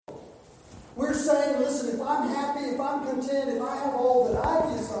We're saying, listen, if I'm happy, if I'm content, if I have all that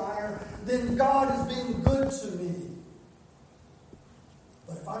I desire, then God is being good to me.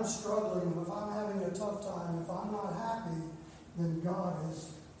 But if I'm struggling, if I'm having a tough time, if I'm not happy, then God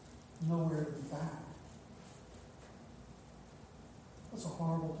is nowhere to be found. That's a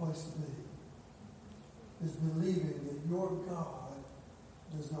horrible place to be, is believing that your God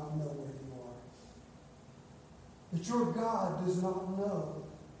does not know where you are. That your God does not know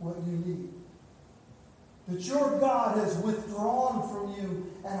what you need. That your God has withdrawn from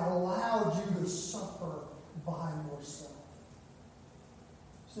you and allowed you to suffer by yourself.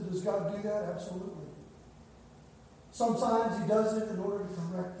 So does God do that? Absolutely. Sometimes He does it in order to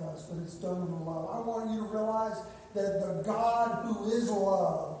correct us, but it's done in love. I want you to realize that the God who is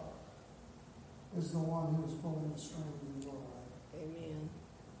love is the one who is pulling the strings in your life. Amen.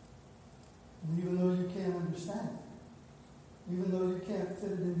 And even though you can't understand it, even though you can't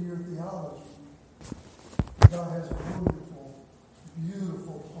fit it into your theology, God has a wonderful,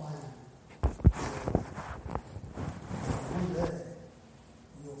 beautiful plan. One day,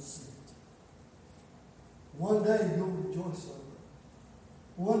 you'll see it. One day, you'll rejoice over it.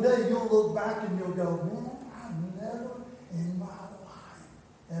 One day, you'll look back and you'll go, man, I never in my life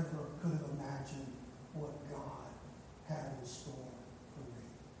ever could have imagined what God had in store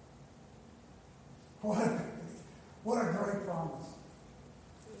for me. What a great promise.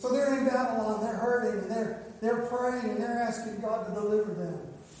 So they're in Babylon, they're hurting, and they're praying, and they're asking God to deliver them.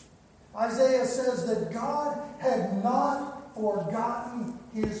 Isaiah says that God had not forgotten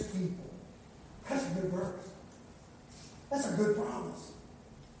His people. That's a good verse. That's a good promise.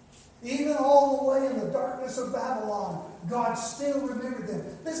 Even all the way in the darkness of Babylon, God still remembered them.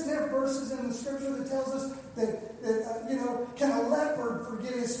 There's verses in the Scripture that tells us that can a leopard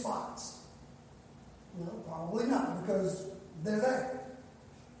forget his spots? Probably not, because they're there.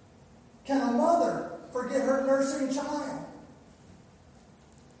 Can a mother forget her nursing child?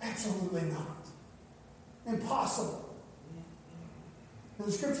 Absolutely not. Impossible. And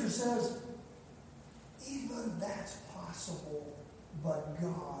the Scripture says, even that's possible, but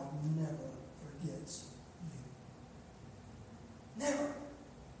God never forgets you. Never.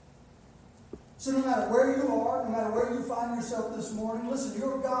 So no matter where you are, no matter where you find yourself this morning, listen,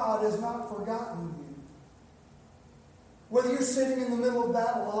 your God has not forgotten you. Whether you're sitting in the middle of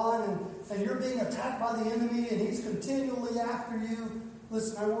Babylon and you're being attacked by the enemy and he's continually after you,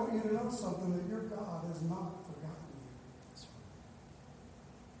 listen, I want you to know something, that your God has not forgotten you.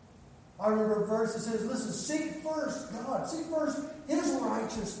 I remember a verse that says, listen, seek first God. Seek first His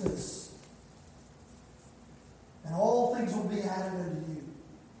righteousness. And all things will be added unto you.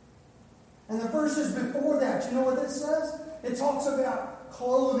 And the verses before that, you know what it says? It talks about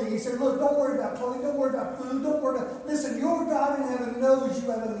clothing. He said, look, don't worry about clothing, don't worry about food, don't worry about... Listen, your God in heaven knows you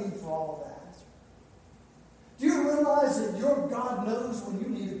have a need for all of that. Do you realize that your God knows when you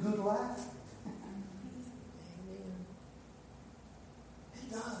need a good laugh?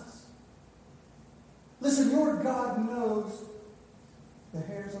 He does. Listen, your God knows the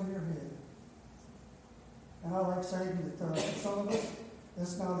hairs on your head. And I like saying that for some of us,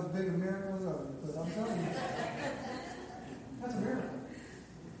 that's not as big a miracle as others, but I'm telling you, that's a miracle.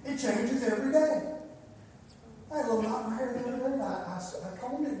 It changes every day. I had a little knot in my hair the other day. I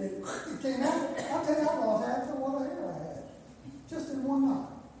combed it and it came out. I'll tell you how long I had for what hair I had. Just in one knot.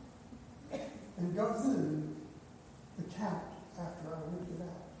 And God knew the count after I ripped it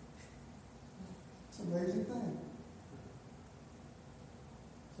out. It's an amazing thing.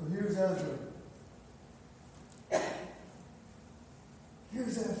 So here's Ezra.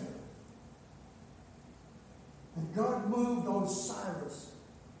 Here's Ezra. And God moved on Cyrus,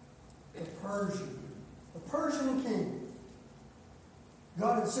 the Persian king.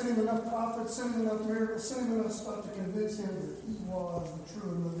 God had sent him enough prophets, sent him enough miracles, sent him enough stuff to convince him that He was the true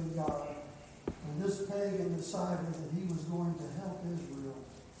and living God. And this pagan decided that he was going to help Israel.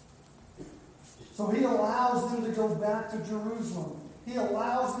 So he allows them to go back to Jerusalem. He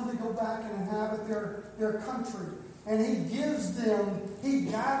allows them to go back and inhabit their country. And he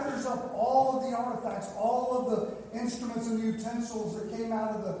gathers up all of the artifacts, all of the instruments and utensils that came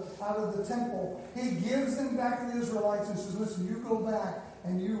out of the temple. He gives them back to the Israelites and says, listen, you go back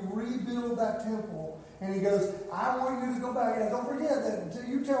and you rebuild that temple. And he goes, I want you to go back. And don't forget that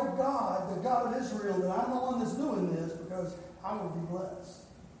you tell God, the God of Israel, that I'm the one that's doing this because I will be blessed.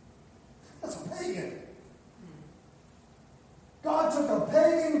 That's a pagan. God took a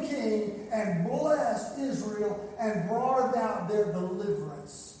pagan king and blessed Israel and brought about their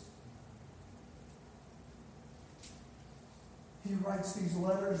deliverance. He writes these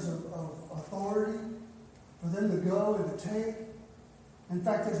letters of authority for them to go and to take. In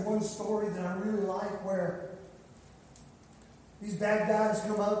fact, there's one story that I really like where these bad guys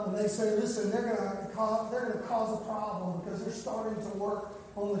come up and they say, listen, they're going to cause a problem because they're starting to work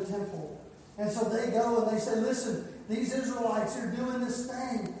on the temple. And so they go and they say, listen, these Israelites are doing this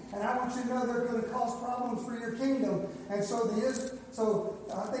thing, and I want you to know they're going to cause problems for your kingdom. And so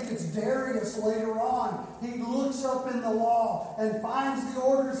I think it's Darius later on. He looks up in the law and finds the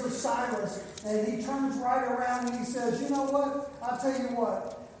orders of Cyrus, and he turns right around and he says, you know what? I'll tell you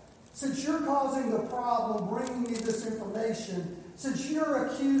what. Since you're causing the problem, bringing me this information, since you're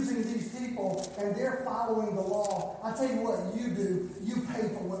accusing these people and they're following the law, I'll tell you what you do. You pay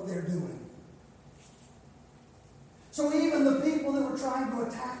for what they're doing. So even the people that were trying to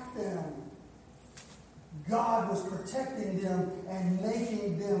attack them, God was protecting them and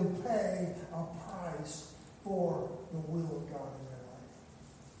making them pay a price for the will of God in their life.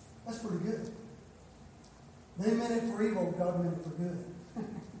 That's pretty good. They meant it for evil, God meant it for good.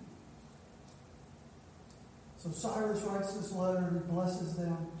 So Cyrus writes this letter, and he blesses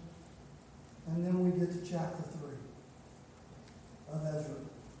them. And then we get to chapter 3 of Ezra.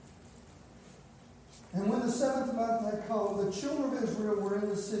 And when the 7th month had come, the children of Israel were in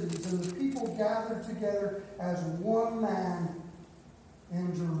the cities, and the people gathered together as one man in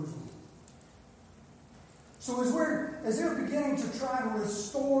Jerusalem. So as they're beginning to try to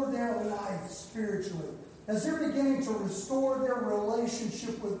restore their life spiritually, as they're beginning to restore their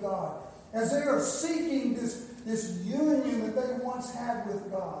relationship with God, as they are seeking this union that they once had with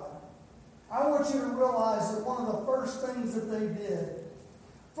God, I want you to realize that one of the first things that they did,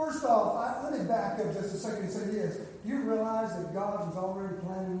 first off, let me back up just a second and say this. Do you realize that God was already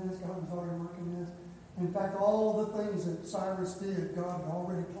planning this? God was already working this? In fact, all of the things that Cyrus did, God had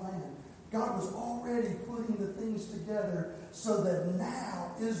already planned. God was already putting the things together so that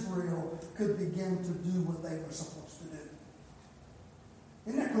now Israel could begin to do what they were supposed to do.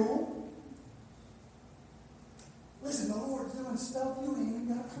 Isn't that cool? Listen, the Lord's doing stuff you ain't even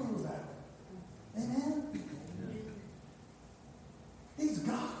got a clue about. Amen? He's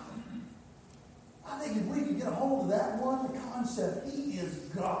God. I think if we could get a hold of that one concept, He is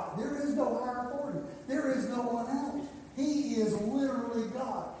God. There is no higher authority. There is no one else. He is literally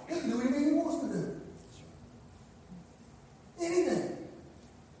God. He can do anything He wants to do. Anything.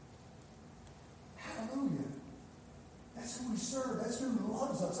 Hallelujah. That's who we serve. That's who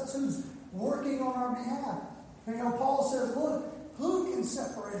loves us. That's who's working on our behalf. And Paul says, look, who can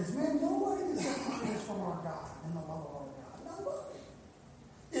separate us? Man, nobody can separate us from our God and the love of our God. Nobody.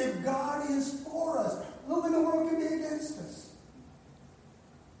 If God is for us, who in the world can be against us?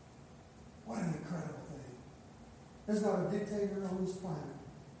 What an incredible thing. There's not a dictator on this planet.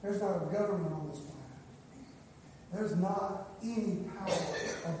 There's not a government on this planet. There's not any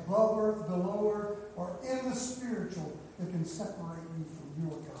power above earth, below earth, or in the spiritual that can separate you from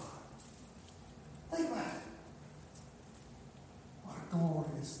your God. Think about it. What a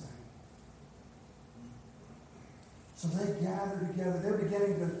glorious thing. So they gather together. They're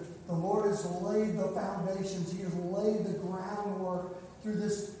beginning to, the Lord has laid the foundations. He has laid the groundwork through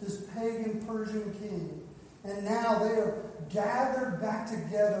this pagan Persian king. And now they are gathered back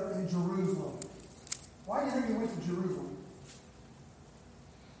together in Jerusalem. Why do you think he went to Jerusalem?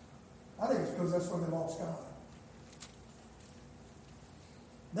 I think it's because that's where they lost God.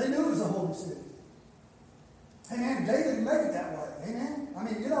 They knew it was a holy city. Hey man, David made it that way. Amen? I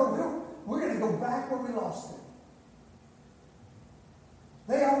mean, we're going to go back where we lost it.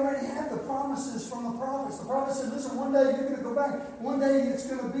 They already had the promises from the prophets. The prophet said, listen, one day you're going to go back. One day it's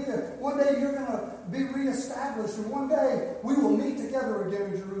going to be there. One day you're going to be reestablished. And one day we will meet together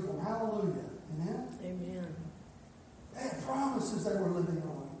again in Jerusalem. Hallelujah. Amen? Amen. They had promises they were living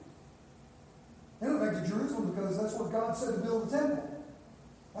on. They went back to Jerusalem because that's where God said to build the temple.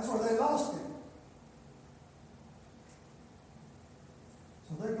 That's where they lost it.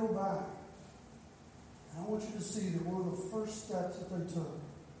 So they go back. And I want you to see that one of the first steps that they took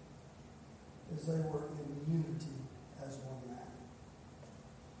is they were in unity as one man.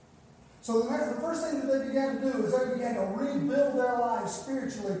 So the first thing that they began to do is they began to rebuild their lives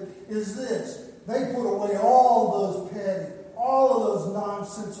spiritually is this. They put away all those petty, all of those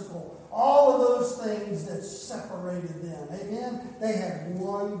nonsensical, all of those things that separated them. Amen? They had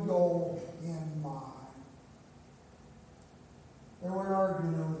one goal in mind. They weren't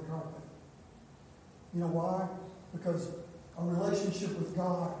arguing over the carpet. You know why? Because a relationship with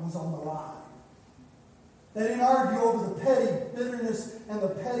God was on the line. They didn't argue over the petty bitterness and the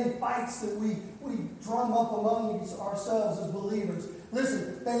petty fights that we drum up among ourselves as believers.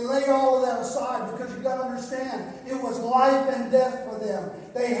 Listen, they laid all of that aside because you've got to understand, it was life and death for them.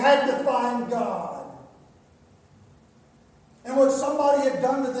 They had to find God. And what somebody had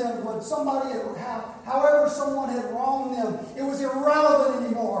done to them, however someone had wronged them, it was irrelevant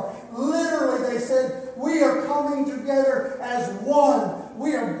anymore. Literally, they said, we are coming together as one.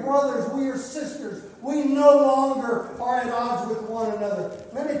 We are brothers. We are sisters. We no longer are at odds with one another.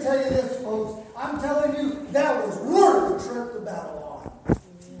 Let me tell you this, folks. I'm telling you, that was worth the trip to Babylon.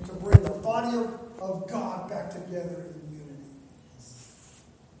 To bring the body of God back together in unity.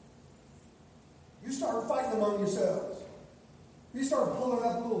 You start fighting among yourselves. You start pulling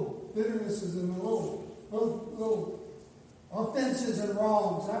up little bitternesses and little offenses and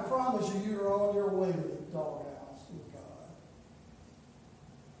wrongs. And I promise you, you're on your way to the doghouse with God.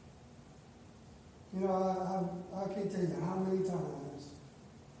 You know, I can't tell you how many times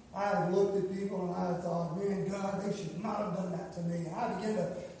I have looked at people and I have thought, man, God, they should not have done that to me. And I begin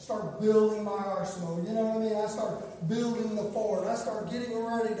to start building my arsenal. You know what I mean? I start building the fort. I start getting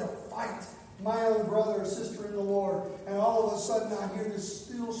ready to fight my own brother or sister in the Lord. And all of a sudden I hear this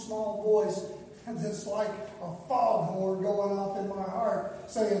still small voice that's like a foghorn going off in my heart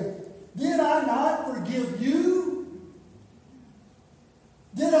saying, did I not forgive you?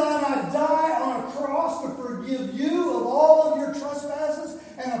 Did I not die on a cross to forgive you of all of your trespasses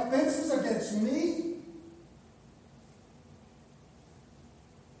and offenses against me?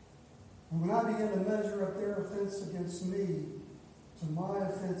 And when I begin to measure up their offense against me to my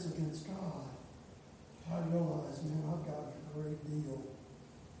offense against God, I realize, man, I've got a great deal.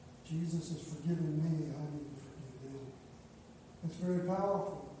 Jesus has forgiven me. I need to forgive them. It's very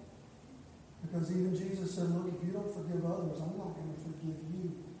powerful. Because even Jesus said, look, if you don't forgive others, I'm not going to forgive you.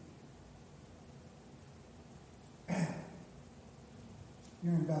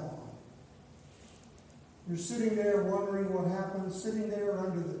 You're in Babylon. You're sitting there wondering what happened, sitting there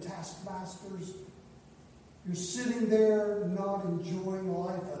under the taskmasters. You're sitting there not enjoying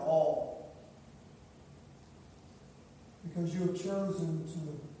life at all. Because you have chosen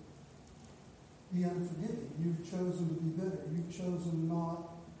to be unforgiving. You've chosen to be bitter. You've chosen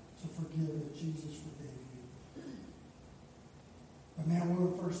not to forgive as Jesus forgave you. But man, one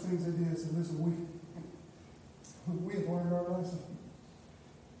of the first things they did is say, listen, we have learned our lesson.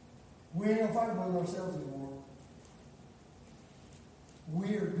 We ain't going to fight among ourselves anymore.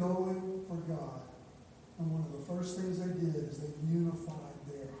 We are going for God. And one of the first things they did is they unified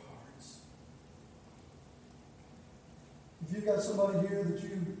their hearts. If you've got somebody here that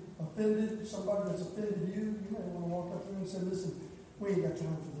you offended, somebody that's offended you, you may want to walk up to them and say, listen, we ain't got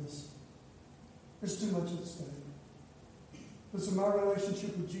time for this. There's too much at stake. Listen, my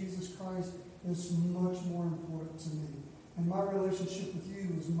relationship with Jesus Christ is much more important to me. And my relationship with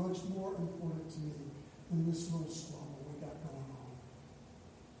you is much more important to me than this little squabble we got going on.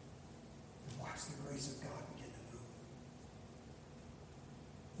 And watch the grace of God begin to move.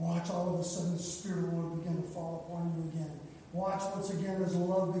 Watch all of a sudden the Spirit of the Lord begin to fall upon you again. Watch once again as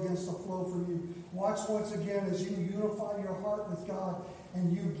love begins to flow from you. Watch once again as you unify your heart with God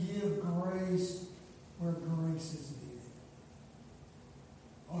and you give grace where grace is needed.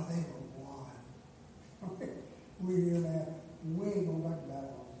 Oh, they were one. We hear that. We ain't going back to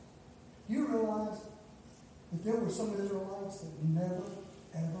Babylon. You realize that there were some Israelites that never,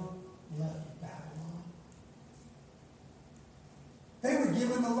 ever left Babylon? They were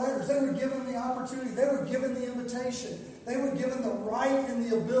given the letters. They were given the opportunity. They were given the invitation. They were given the right and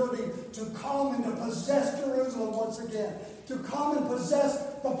the ability to come and to possess Jerusalem once again. To come and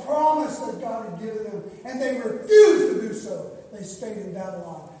possess the promise that God had given them. And they refused to do so. They stayed in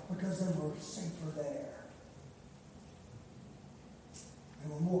Babylon because they were safer there. They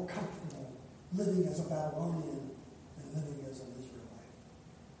were more comfortable living as a Babylonian than living as an Israelite.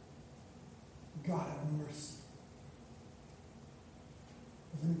 God have mercy.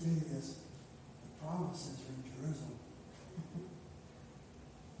 But let me tell you this. The promises are in Jerusalem.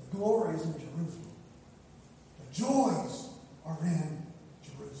 The glory is in Jerusalem. The joys are in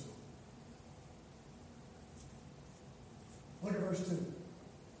Jerusalem. Look at verse 2.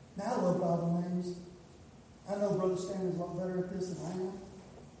 Now I love Bible names. I know Brother Stan is a lot better at this than I am.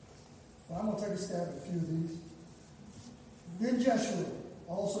 But I'm going to take a stab at a few of these. Then Jeshua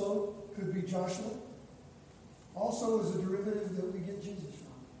also could be Joshua. Also is a derivative that we get Jesus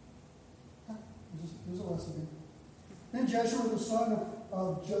from. There's a lesson here. Then Jeshua, the son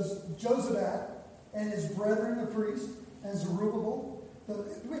of Jozadak, and his brethren, the priests, and Zerubbabel. Do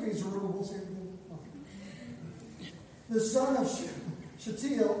we have any Zerubbabels here? The son of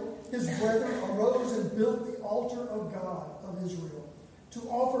Shealtiel, his brethren, arose and built the altar of God of Israel to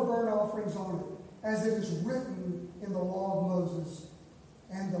offer burnt offerings on it, as it is written in the law of Moses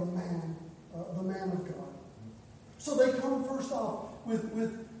and the man of God. So they come first off with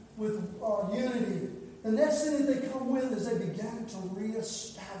unity. the next thing that they come with is they began to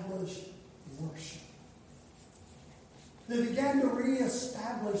reestablish worship. They began to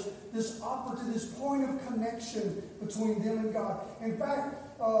reestablish this opportunity, this point of connection between them and God. In fact,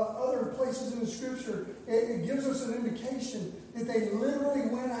 other places in the Scripture, it gives us an indication that they literally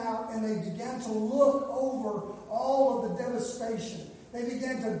went out and they began to look over all of the devastation. They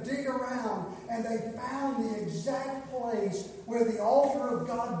began to dig around and they found the exact place where the altar of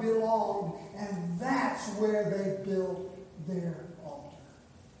God belonged, and that's where they built their altar.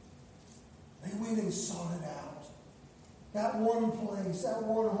 They went and sought it out. That one place, that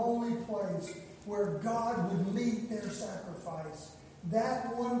one holy place where God would meet their sacrifice.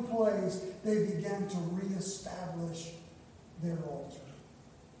 That one place, they began to reestablish their altar.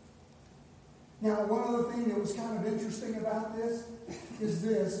 Now, one other thing that was kind of interesting about this is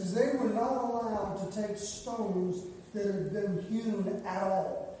they were not allowed to take stones that had been hewn at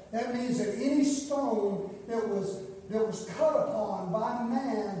all. That means that any stone that was cut upon by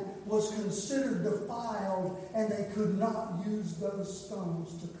man was considered defiled, and they could not use those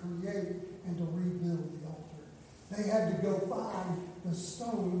stones to create and to rebuild the altar. They had to go find the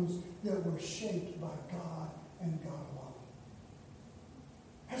stones that were shaped by God and God alone.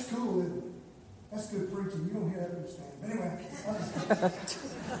 That's cool, isn't it? That's good preaching. You don't hear that from Stan. But anyway,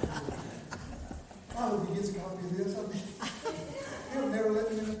 I hope he gets a copy of this. He'll never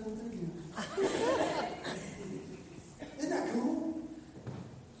let me in the pulpit again. Isn't that cool?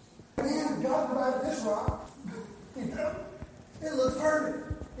 Man, God provided this rock. You know, it looks perfect.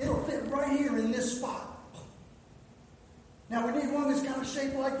 It'll fit right here in this spot. Now we need one that's kind of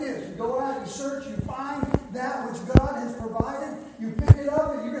shaped like this. You go out, you search, you find that which God has provided. You pick it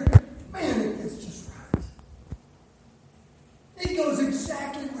up, and you're going, man, it's just right. It goes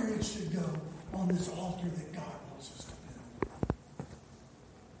exactly where it should go on this altar that God wants us to build.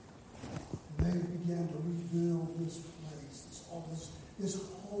 They began to rebuild this place, this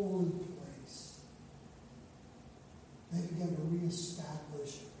holy place. They began to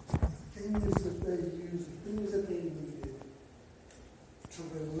reestablish the things that they used, the things that they needed to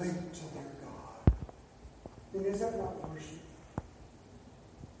relate to their God. And is that not worship?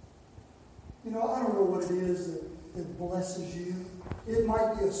 You know, I don't know what it is that blesses you. It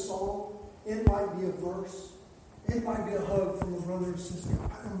might be a song. It might be a verse. It might be a hug from a brother or sister.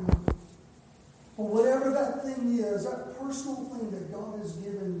 I don't know. But whatever that thing is, that personal thing that God has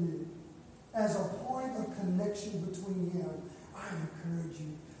given you as a point of connection between Him, I encourage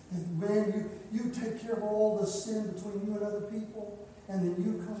you that, man, you take care of all the sin between you and other people, and then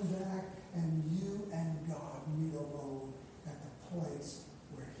you come back and you and God meet alone at the place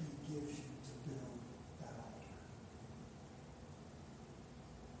where He gives you to build that altar.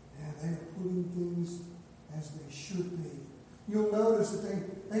 And they are putting things as they should be. You'll notice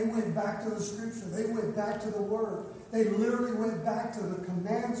that they went back to the Scripture. They went back to the Word. They literally went back to the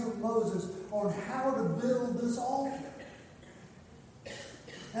commands of Moses on how to build this altar.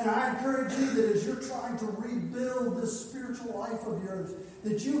 And I encourage you that as you're trying to rebuild this spiritual life of yours,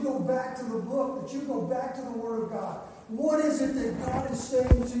 that you go back to the book, that you go back to the Word of God. What is it that God is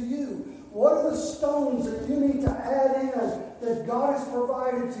saying to you? What are the stones that you need to add in that God has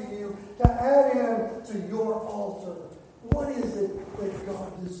provided to you to add in to your altar? What is it that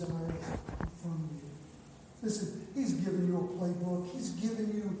God desires from you? Listen, He's given you a playbook. He's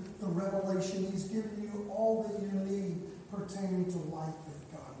given you the revelation. He's given you all that you need pertaining to life and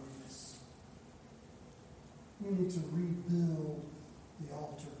godliness. You need to rebuild the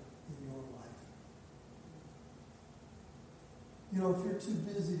altar in your life. You know, if you're too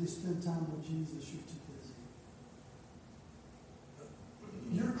busy to spend time with Jesus, you're too busy.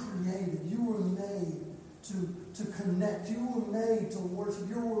 You're created. You were made to connect. You were made to worship.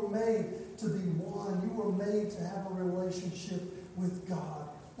 You were made to be one. You were made to have a relationship with God.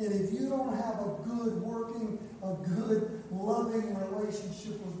 And if you don't have a good working, a good loving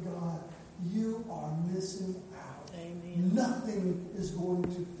relationship with God, you are missing out. Amen. Nothing is going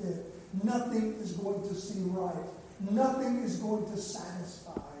to fit. Nothing is going to seem right. Nothing is going to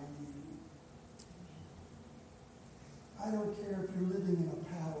satisfy you. I don't care if you're living in a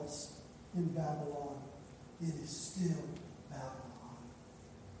palace in Babylon. It is still Babylon.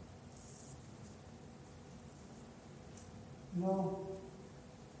 You know,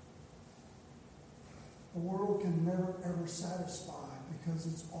 the world can never ever satisfy because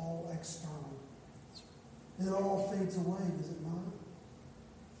it's all external. It all fades away, does it not?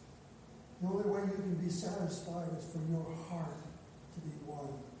 The only way you can be satisfied is for your heart to be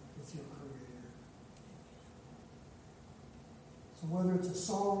one with your Creator. So whether it's a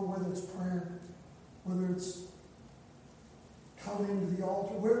song, whether it's prayer, whether it's come into the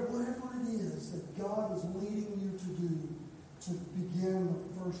altar, whatever it is that God is leading you to do to begin the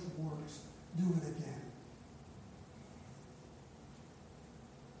first works, do it again.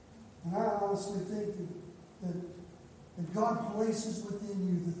 And I honestly think that God places within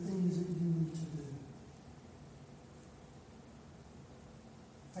you the things that you need to do.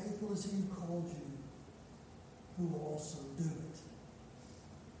 Faithful is He who called you, who will also do it.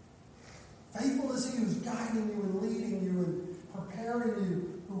 Faithful is He who's guiding you and leading you and preparing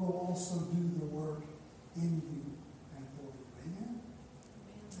you, who will also do the work in you and for you. Amen?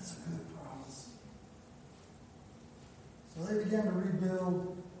 That's a good promise. So they began to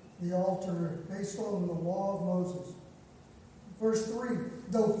rebuild the altar based on the law of Moses. Verse 3,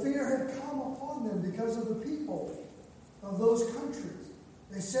 though fear had come upon them because of the people of those countries,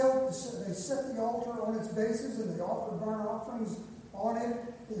 they set the altar on its bases and they offered burnt offerings on it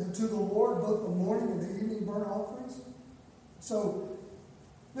to the Lord, both the morning and the evening burnt offerings. So,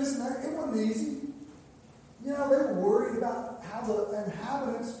 listen, it wasn't easy. You know, they were worried about how the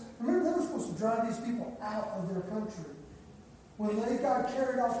inhabitants, remember they were supposed to drive these people out of their country. When they got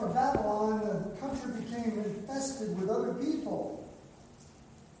carried off to Babylon, the country became infested with other people.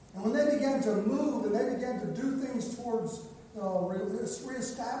 And when they began to move and they began to do things towards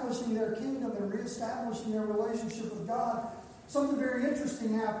reestablishing their kingdom and reestablishing their relationship with God, something very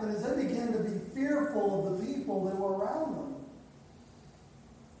interesting happened as they began to be fearful of the people that were around them.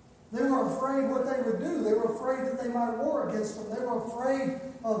 They were afraid what they would do. They were afraid that they might war against them. They were afraid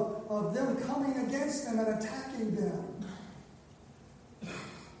of them coming against them and attacking them.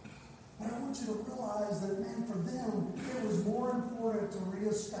 But I want you to realize that, man, for them, it was more important to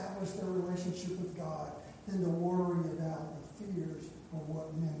reestablish their relationship with God than to worry about the fears of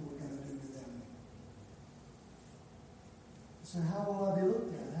what men were going to do to them. So how will I be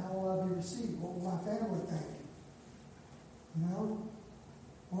looked at? How will I be received? What will my family think? You know?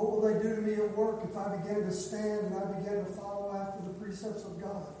 What will they do to me at work if I begin to stand and I begin to follow after the precepts of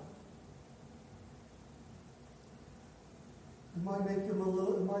God? It might make you a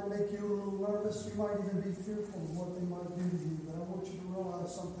little nervous. You might even be fearful of what they might do to you. But I want you to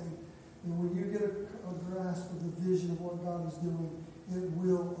realize something. And when you get a grasp of the vision of what God is doing, it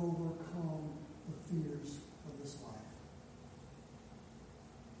will overcome the fears of this life.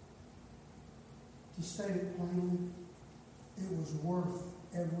 To state it plainly, it was worth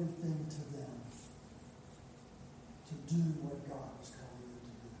everything to them to do what God was calling them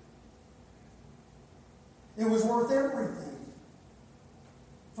to do. It was worth everything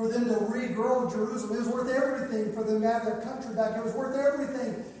for them to regrow Jerusalem. It was worth everything for them to have their country back. It was worth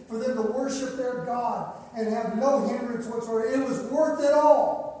everything for them to worship their God and have no hindrance whatsoever. It was worth it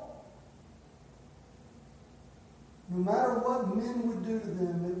all. No matter what men would do to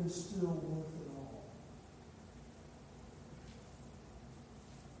them, it was still worth it all.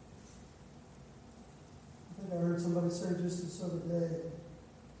 I think I heard somebody say just this other day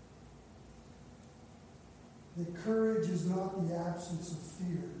that courage is not the absence of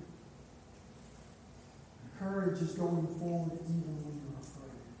fear. Courage is going forward even when you're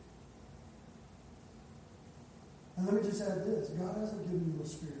afraid. And let me just add this. God hasn't given you a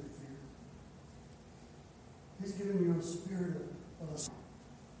spirit of fear. He's given you a spirit of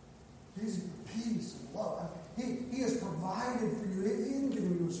He's peace and love. He has provided for you. He hasn't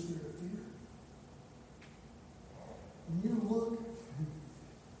given you a spirit of fear. When you look,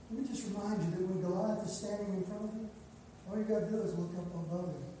 let me just remind you that when Goliath is standing in front of you, all you got to do is look up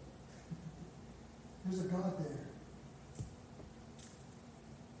above him. There's a God there.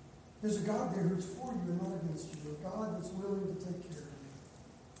 There's a God there who's for you and not against you. A God that's willing to take care of you.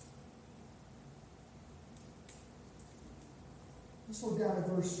 Let's look down at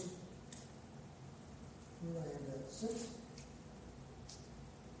verse, where I am at, 6.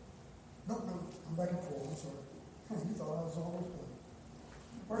 No, I'm back at 4. I'm sorry. You thought I was almost done.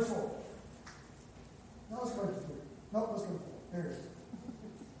 Verse 4. Now let's go to 3. No, let's go to 4. There it is.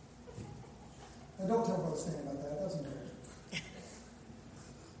 Now don't tell Brother Stan about that. It doesn't matter.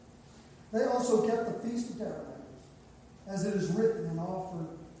 They also kept the Feast of Tabernacles, as it is written, and offered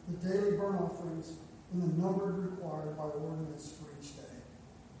the daily burnt offerings in the number required by ordinance for each day.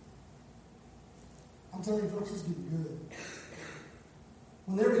 I'm telling you, folks, it's getting good.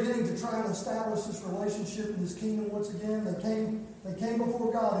 When they're beginning to try and establish this relationship in this kingdom once again, they came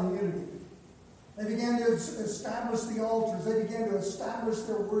before God in unity. They began to establish the altars. They began to establish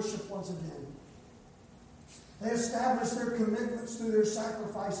their worship once again. They established their commitments through their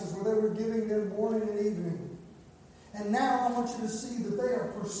sacrifices, where they were giving them morning and evening. And now I want you to see that they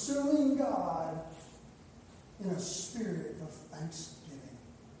are pursuing God in a spirit of thanksgiving.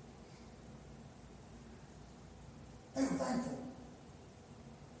 They were thankful.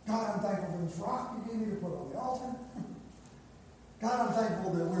 God, I'm thankful for this rock you gave me to put on the altar. God, I'm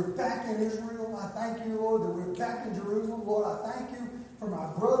thankful that we're back in Israel. I thank you, Lord, that we're back in Jerusalem. Lord, I thank you for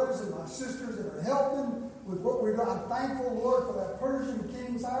my brothers and my sisters that are helping with what we're doing. I'm thankful, Lord, for that Persian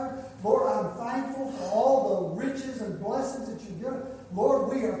king's heart. Lord, I'm thankful for all the riches and blessings that you've given. Lord,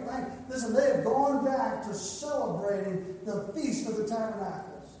 we are thankful. Listen, they have gone back to celebrating the Feast of the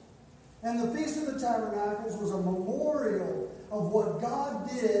Tabernacles. And the Feast of the Tabernacles was a memorial of what God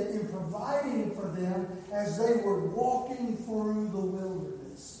did in providing for them as they were walking through the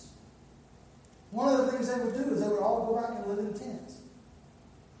wilderness. One of the things they would do is they would all go back and live in tents.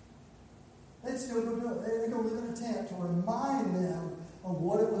 They'd still go do it. They'd go live in a tent to remind them of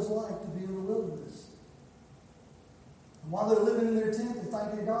what it was like to be in the wilderness. And while they're living in their tent, they're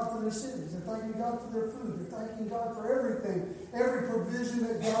thanking God for their cities. They're thanking God for their food. They're thanking God for everything. Every provision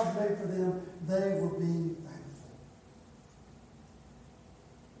that God made for them, they were being thankful.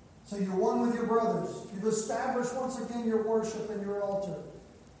 So you're one with your brothers. You've established once again your worship and your altar.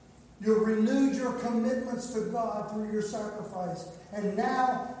 You've renewed your commitments to God through your sacrifice. And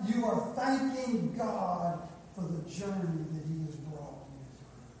now you are thanking God for the journey that He has brought you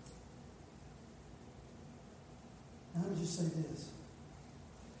through. Now let me just say this.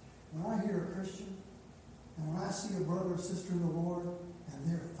 When I hear a Christian, and when I see a brother or sister in the Lord,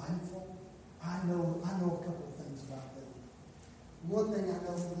 and they're thankful, I know a couple of things about them. One thing I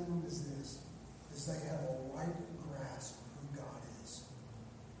know of them is this, is they have a right grasp of who God is.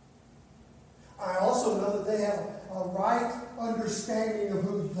 I also know that they have a right understanding of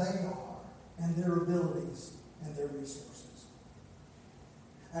who they are and their abilities and their resources.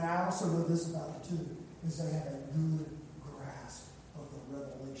 And I also know this about them too, is they have a good grasp of the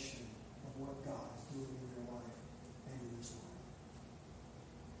revelation of what God is doing in their life and in this world.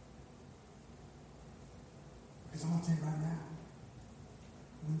 Because I'm going to tell you right now,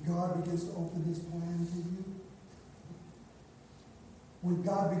 when God begins to open His plan to you, when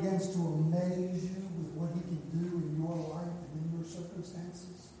God begins to amaze you with what He can do in your life and in your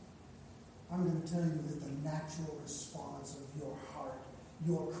circumstances, I'm going to tell you that the natural response of your heart,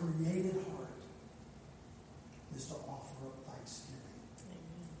 your created heart, is to offer up thanksgiving.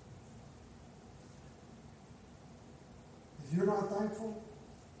 Amen. If you're not thankful,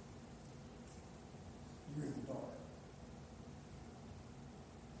 you're in the dark.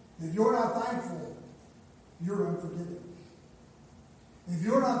 If you're not thankful, you're unforgiving. If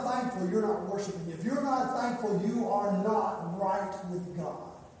you're not thankful, you're not worshiping. If you're not thankful, you are not right with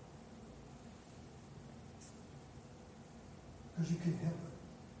God. Because you can't help it.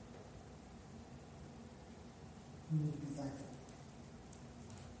 You need to be thankful.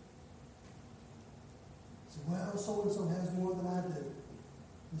 So, well, so-and-so has more than I do.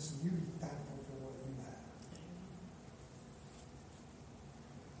 Listen, you be thankful for what you have.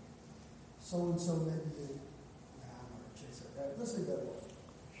 So-and-so may be I'm not chase that. Let's leave that alone.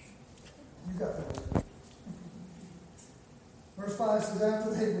 You got that. Verse 5 says, after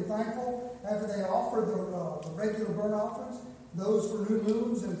they were thankful, after they offered the regular burnt offerings, those for new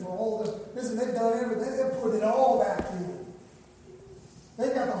moons and for all the... Listen, they've done everything. They've put it all back in.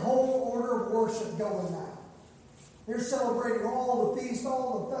 They've got the whole order of worship going now. They're celebrating all the feasts,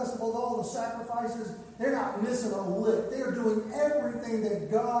 all the festivals, all the sacrifices. They're not missing a lick. They're doing everything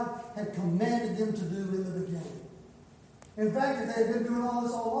that God had commanded them to do in the beginning. In fact, if they had been doing all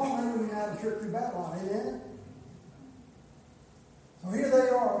this all along, they wouldn't have had a trip through Babylon. Amen? So here they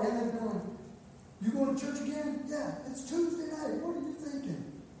are, man. They're going, you going to church again? Yeah, it's Tuesday night. What are you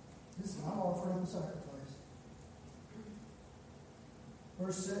thinking? Listen, I'm offering up a sacrifice.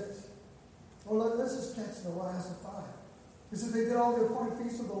 Verse 6. Well, let's just catch the last of 5. It says they did all the appointed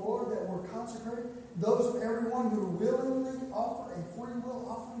feasts of the Lord that were consecrated. Those of everyone who willingly offer a free will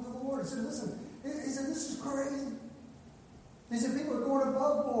offering to the Lord. He said, listen, he said, this is crazy. He said, people are going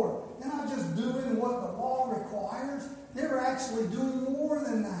above board. They're not just doing what the law requires. They're actually doing more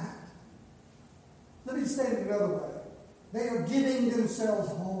than that. Let me state it another way. They are giving themselves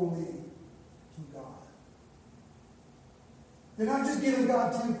wholly to God. They're not just giving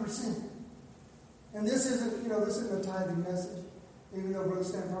God 10%. And this isn't a tithing message, even though Brother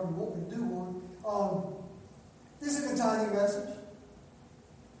Stan probably won't do one. This isn't a tithing message.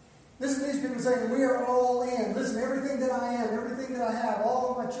 Listen to these people saying, we are all in. Listen, everything that I am, everything that I have,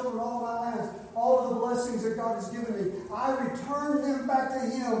 all of my children, all of my lands, all of the blessings that God has given me, I return them back to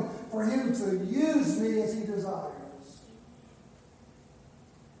Him for Him to use me as He desires.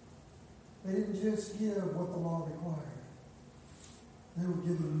 They didn't just give what the law required. They were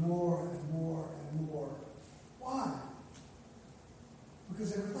giving more and more and more. Why?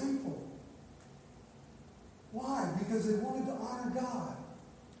 Because they were thankful. Why? Because they wanted to honor God.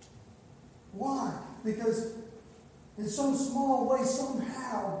 Because in some small way,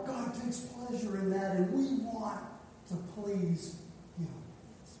 somehow, God takes pleasure in that, and we want to please Him.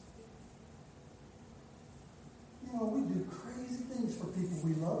 You know, we do crazy things for people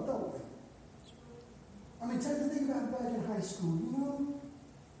we love, don't we? I mean, take the thing about it back in high school. You know,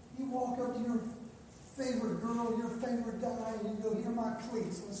 you walk up to your favorite girl, your favorite guy, and you go, "Here are my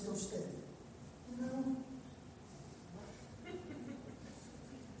cleats, let's go steady." You know?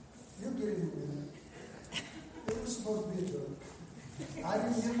 You'll get it in a minute. It was supposed to be a joke. I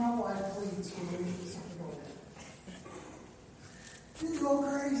didn't give my wife cleats for me. You do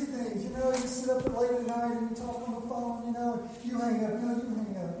crazy things, you know. You sit up late at night and you talk on the phone, you know. You hang up, you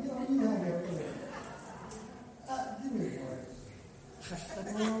hang up, you hang up. Give me a break.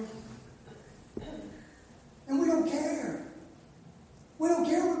 You know? And we don't care. We don't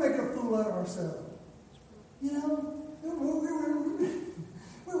care if we make a fool out of ourselves. You know?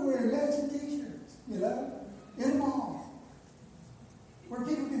 We're wearing matching t-shirts, you know, in the mall, where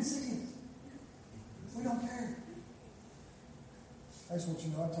people can see us. We don't care. I just want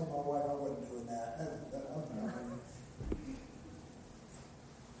you to know, I told my wife I wasn't doing that.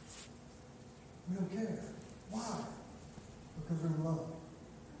 We don't care. Why? Because we're in love.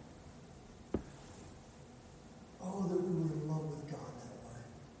 Oh, that we were in love with God that way.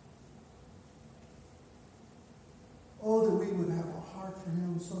 Oh, that we would have a heart for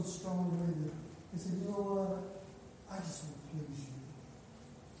Him so strongly that He said, "You know what? I just want to please you."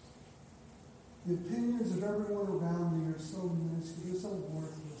 The opinions of everyone around me are so minuscule, they're so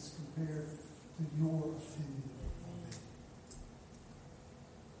worthless compared to your opinion of me.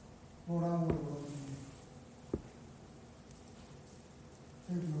 Lord, I want to love you.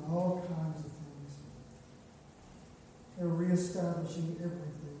 They're doing all kinds of things. They're reestablishing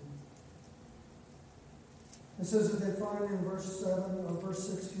everything. It says that they find in verse 6,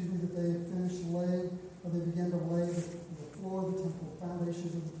 that they had finished laying, or they began to lay the floor of the temple, the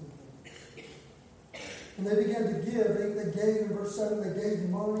foundations of the temple. And they began to give. They gave, in verse 7, they gave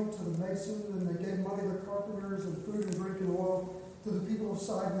money to the masons, and they gave money to the carpenters, and food and drink and oil to the people of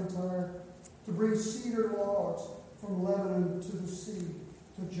Sidon and Tyre, to bring cedar logs from Lebanon to the sea,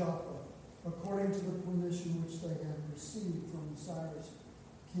 to Joppa, according to the permission which they had received from Cyrus,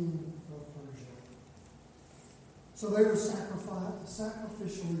 king of Persia. So they were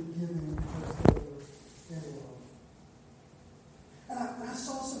sacrificially giving because they were in love. And I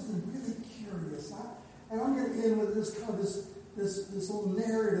saw something really curious. And I'm going to end with this kind of this little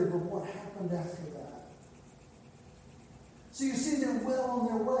narrative of what happened after that. So you see, they're well on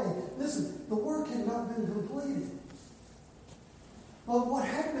their way. Listen, the work had not been completed. But what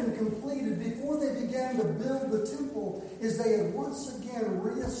had been completed before they began to build the temple is they had once again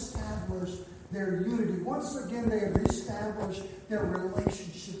reestablished their unity. Once again, they had reestablished their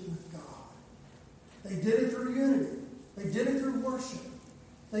relationship with God. They did it through unity. They did it through worship.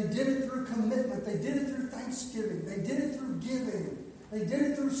 They did it through commitment. They did it through thanksgiving. They did it through giving. They did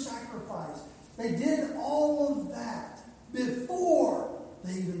it through sacrifice. They did all of that before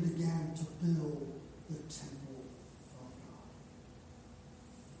they even began to build the temple of God.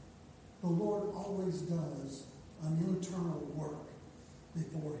 The Lord always does an internal work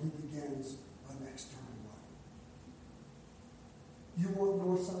before He begins an external one. You want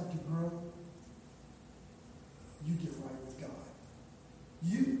Northside to grow? You get right with God.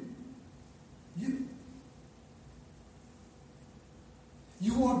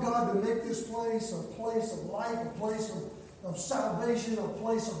 You want God to make this place a place of life, a place of salvation, a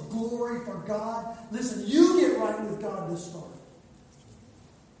place of glory for God? Listen, you get right with God to start.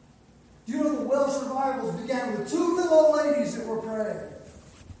 Do you know the Welsh revivals began with two little old ladies that were praying?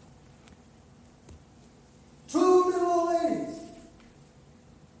 Two little old ladies.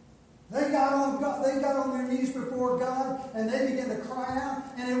 They got on their knees before God, and they began to cry out,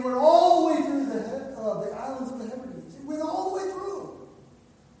 and it went all the way through the islands of the Hebrides. It went all the way through.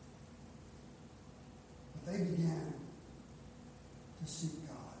 But they began to seek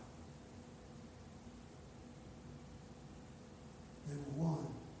God. They were one.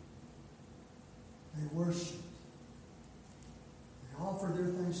 They worshipped. They offered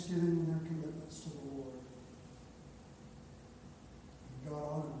their thanksgiving and their commitments to the Lord. And God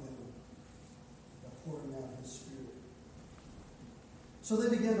honored them by pouring out His Spirit. So they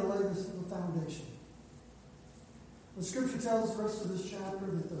began to lay the foundation. The Scripture tells us the rest of this chapter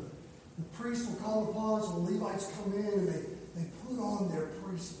that the priests were called upon, so the Levites come in and they put on their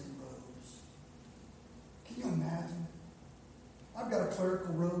priestly robes. Can you imagine? I've got a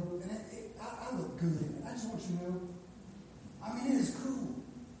clerical robe, and I look good in it. I just want you to know. I mean, it is cool.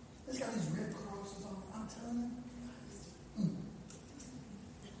 It's got these red crosses on it. I'm telling you.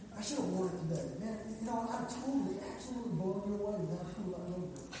 I should have worn it today. Man, I'm totally, absolutely blown you away with how cool I love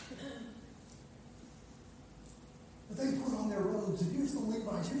them. But they put on their robes, and here's the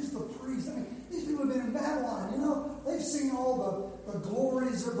Levites, here's the priests. These people have been in Babylon, They've seen all the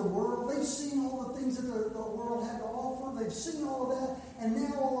glories of the world. They've seen all the things that the world had to offer. They've seen all of that. And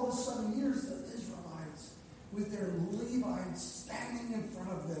now all of a sudden, here's the Israelites with their Levites standing in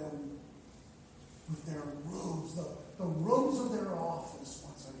front of them with their robes, the robes of their office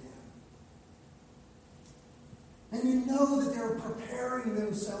once again. And you know that they're preparing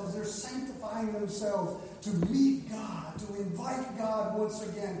themselves, they're sanctifying themselves to meet God, to invite God once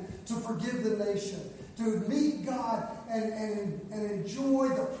again to forgive the nation, to meet God and enjoy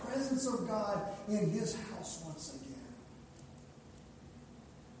the presence of God in His house once again.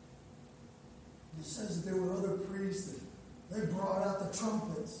 It says that there were other priests that they brought out the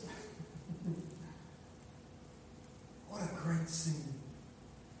trumpets. What a great scene.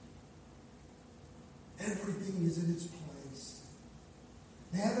 Everything is in its place.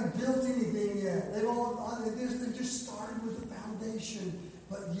 They haven't built anything yet. They just started with the foundation,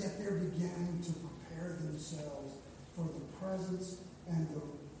 but yet they're beginning to prepare themselves for the presence and the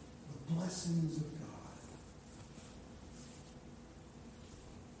blessings of God.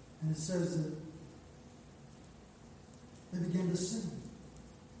 And it says that they began to sing.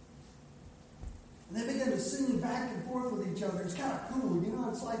 And they began to sing back and forth with each other. It's kind of cool,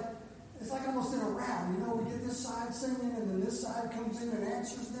 It's like almost in a round. We get this side singing, and then this side comes in and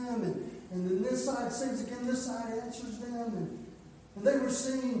answers them, and then this side sings again, this side answers them. And they were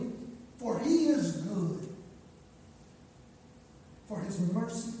singing, "For He is good, for His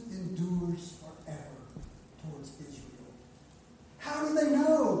mercy endures forever towards Israel." How do they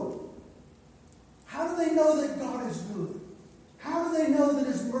know? How do they know that God is good? How do they know that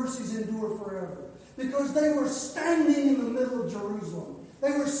His mercies endure forever? Because they were standing in the middle of Jerusalem.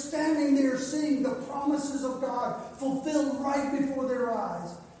 They were standing there seeing the promises of God fulfilled right before their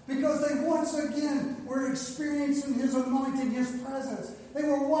eyes. Because they once again were experiencing His anointing, His presence. They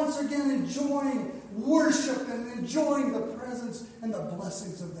were once again enjoying worship and enjoying the presence and the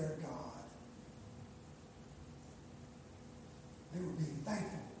blessings of their God. They were being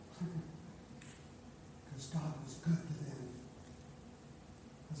thankful because God was good to them.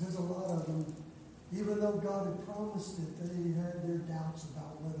 Because there's a lot of them, even though God had promised it, they had their doubts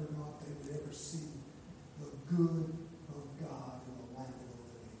about whether or not they would ever see the good of God in the land of the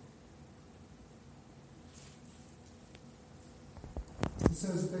living. It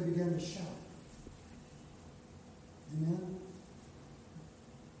says that they began to shout. Amen?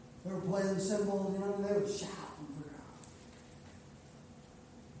 They were playing cymbals, and they would shout for God.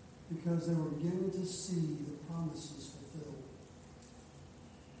 Because they were beginning to see the promises fulfilled.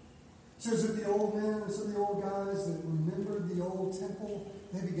 It says that the old men and some of the old guys that remembered the old temple,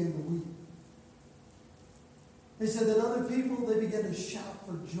 they began to weep. They said that other people, they began to shout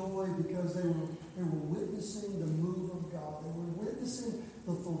for joy because they were witnessing the move of God. They were witnessing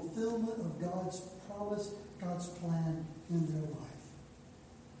the fulfillment of God's promise, God's plan in their life.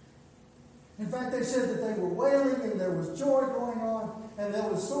 In fact, they said that they were wailing and there was joy going on and there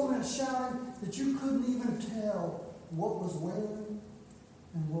was so much shouting that you couldn't even tell what was wailing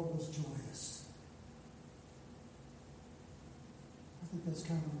and what was joyous. I think that's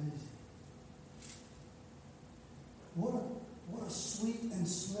kind of amazing. What a sweet and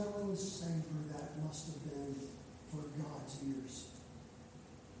smelling savor that must have been for God's ears.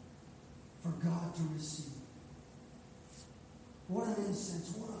 For God to receive. What an incense,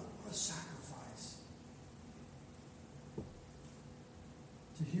 what a sacrifice.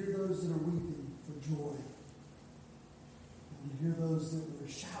 To hear those that are weeping for joy. And to hear those that were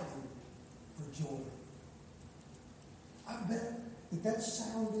shouting for joy. I bet that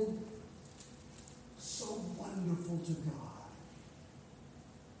sounded so wonderful to God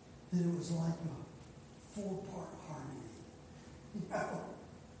that it was like a 4-part harmony. But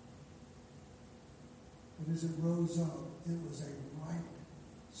as it rose up, it was a right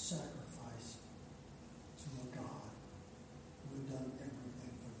sacrifice to a God who had done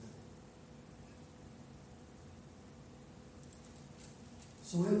everything for them.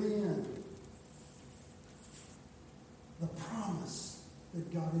 So in the end, the promise that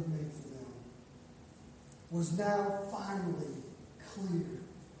God had made for them was now finally clear,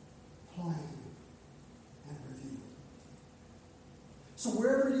 plain, and revealed. So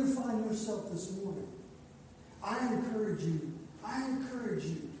wherever you find yourself this morning, I encourage you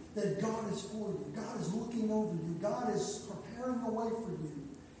that God is for you. God is looking over you. God is preparing a way for you.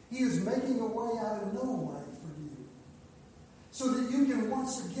 He is making a way out of no way for you. So that you can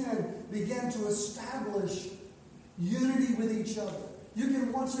once again begin to establish unity with each other. You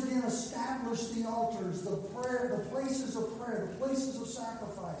can once again establish the altars, the places of prayer, the places of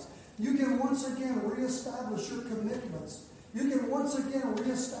sacrifice. You can once again reestablish your commitments. You can once again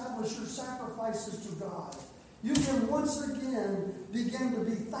reestablish your sacrifices to God. You can once again begin to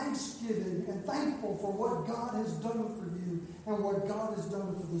be thanksgiving and thankful for what God has done for you and what God has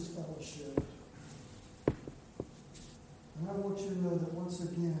done for this fellowship. And I want you to know that once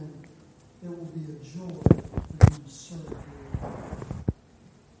again, it will be a joy for you to serve Him.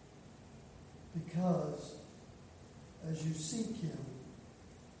 Because as you seek Him,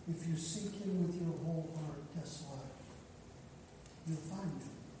 if you seek Him with your whole heart, guess what? You'll find Him.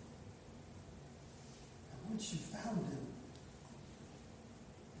 And once you've found Him,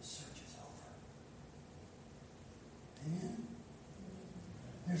 the search is over. Amen?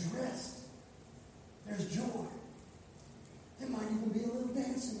 There's rest. There's joy. There might even be a little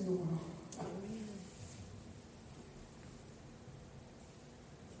dancing going on.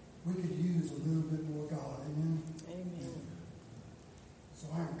 We could use a little bit more God. Amen? Amen. So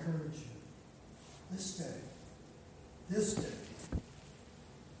I encourage you, this day,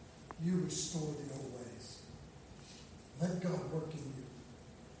 you restore the old ways. Let God work in you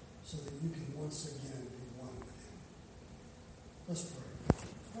so that you can once again be one with Him. Let's pray.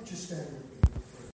 Why don't you stand with me?